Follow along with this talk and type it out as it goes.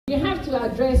You have to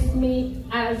address me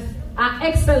as Her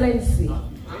Excellency,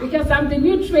 because I'm the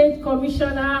new Trade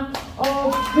Commissioner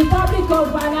of Republic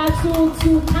of Vanuatu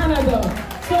to Canada.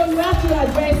 So you have to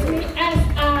address me as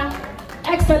Her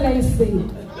Excellency,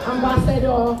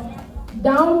 Ambassador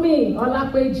Daomi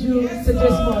Olapeju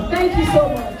Sejismo. Thank you so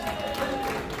much.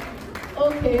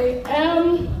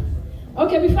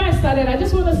 Okay, before I started, I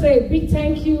just want to say a big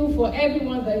thank you for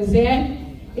everyone that is here.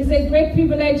 It's a great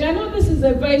privilege. I know this is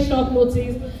a very short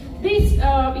notice. This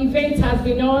event has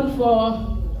been on for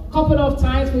a couple of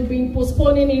times. We've been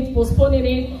postponing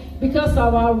it because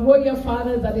of our royal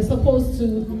fathers that is supposed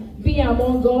to be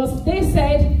among us. They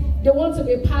said they want to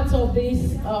be part of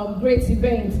this great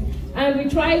event. And we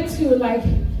try to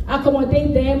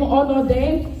accommodate them, honor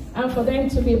them, and for them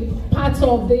to be part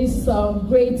of this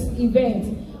great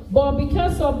event. But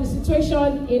because of the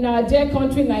situation in our dear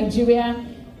country, Nigeria,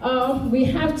 we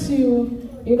have to,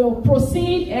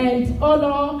 proceed and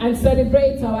honor and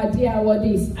celebrate our dear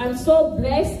awardees. I'm so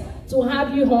blessed to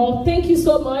have you all. Thank you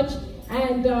so much.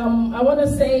 And I want to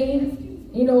say,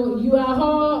 you are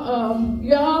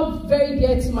all very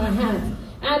dear to my heart.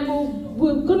 And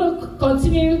we're going to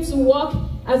continue to work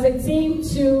as a team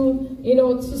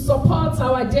to support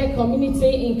our dear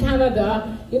community in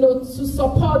Canada, to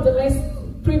support the less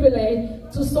privileged,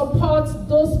 to support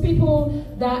those people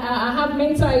that have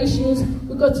mental issues.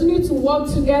 We continue to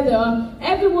work together.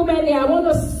 Every woman here, I want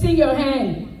to see your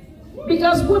hand,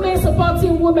 because women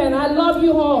supporting women. I love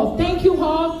you all. Thank you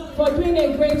all for doing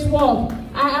a great work.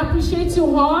 I appreciate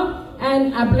you all,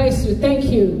 and I bless you. Thank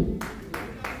you.